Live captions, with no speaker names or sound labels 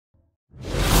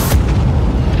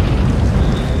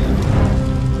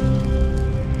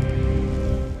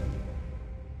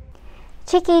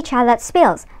Cheeky Charlotte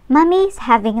spills, Mummy's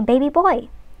having a baby boy.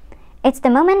 It's the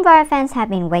moment royal fans have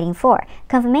been waiting for,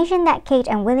 confirmation that Kate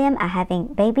and William are having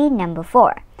baby number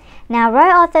 4. Now,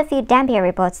 royal author Phil Dampier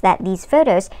reports that these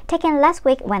photos, taken last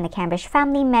week when the Cambridge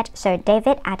family met Sir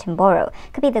David Attenborough,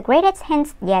 could be the greatest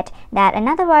hints yet that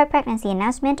another royal pregnancy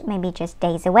announcement may be just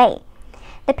days away.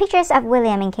 The pictures of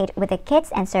William and Kate with the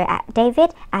kids and Sir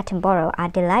David Attenborough are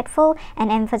delightful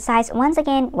and emphasize once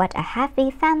again what a happy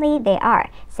family they are,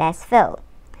 says Phil.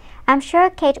 I'm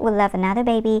sure Kate will love another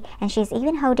baby, and she's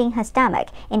even holding her stomach,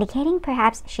 indicating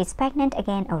perhaps she's pregnant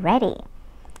again already.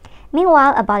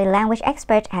 Meanwhile, a body language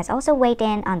expert has also weighed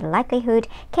in on the likelihood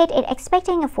Kate is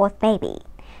expecting a 4th baby.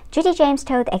 Judy James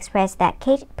told the Express that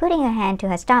Kate putting her hand to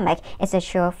her stomach is a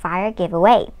surefire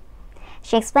giveaway.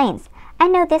 She explains, I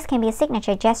know this can be a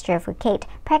signature gesture for Kate,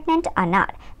 pregnant or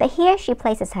not, but here she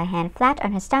places her hand flat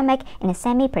on her stomach in a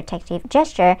semi-protective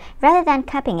gesture rather than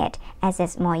cupping it, as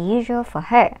is more usual for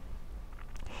her.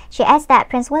 She adds that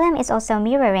Prince William is also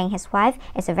mirroring his wife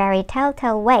in a very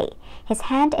telltale way. His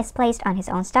hand is placed on his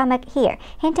own stomach here,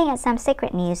 hinting at some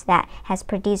secret news that has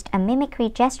produced a mimicry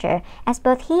gesture, as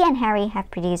both he and Harry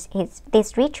have produced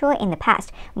this ritual in the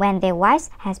past when their wives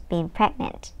has been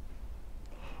pregnant.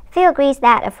 Phil agrees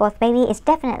that a 4th baby is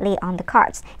definitely on the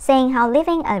cards, saying how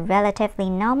living a relatively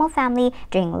normal family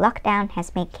during lockdown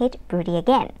has made Kate broody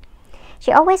again.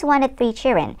 She always wanted 3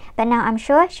 children, but now I'm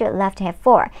sure she would love to have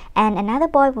 4, and another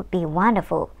boy would be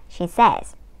wonderful, she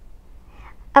says.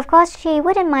 Of course, she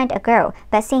wouldn't mind a girl,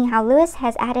 but seeing how Louis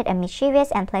has added a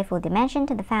mischievous and playful dimension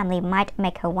to the family might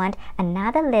make her want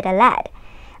another little lad.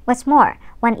 What's more,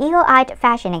 one eagle-eyed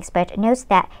fashion expert notes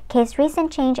that Kate's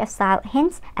recent change of style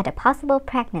hints at a possible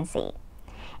pregnancy.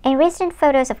 In recent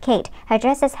photos of Kate, her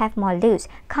dresses have more loose,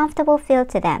 comfortable feel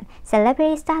to them,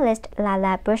 celebrity stylist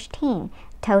Lala Brustein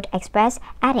told Express,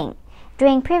 adding,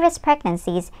 during previous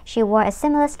pregnancies, she wore a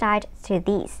similar style to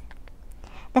these.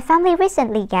 The family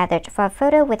recently gathered for a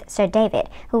photo with Sir David,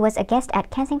 who was a guest at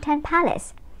Kensington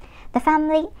Palace. The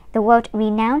family, the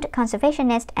world-renowned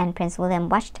conservationist, and Prince William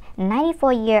watched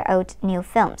 94-year-old new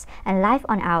films, A Life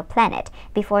on Our Planet,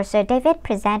 before Sir David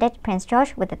presented Prince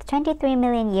George with a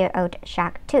 23-million-year-old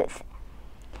shark tooth.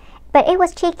 But it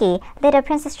was cheeky little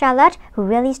Princess Charlotte who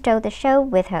really stole the show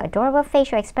with her adorable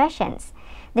facial expressions.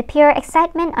 The pure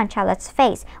excitement on Charlotte's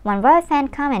face, one royal fan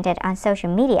commented on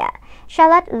social media.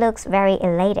 Charlotte looks very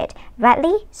elated,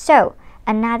 rightly so,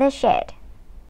 another shared.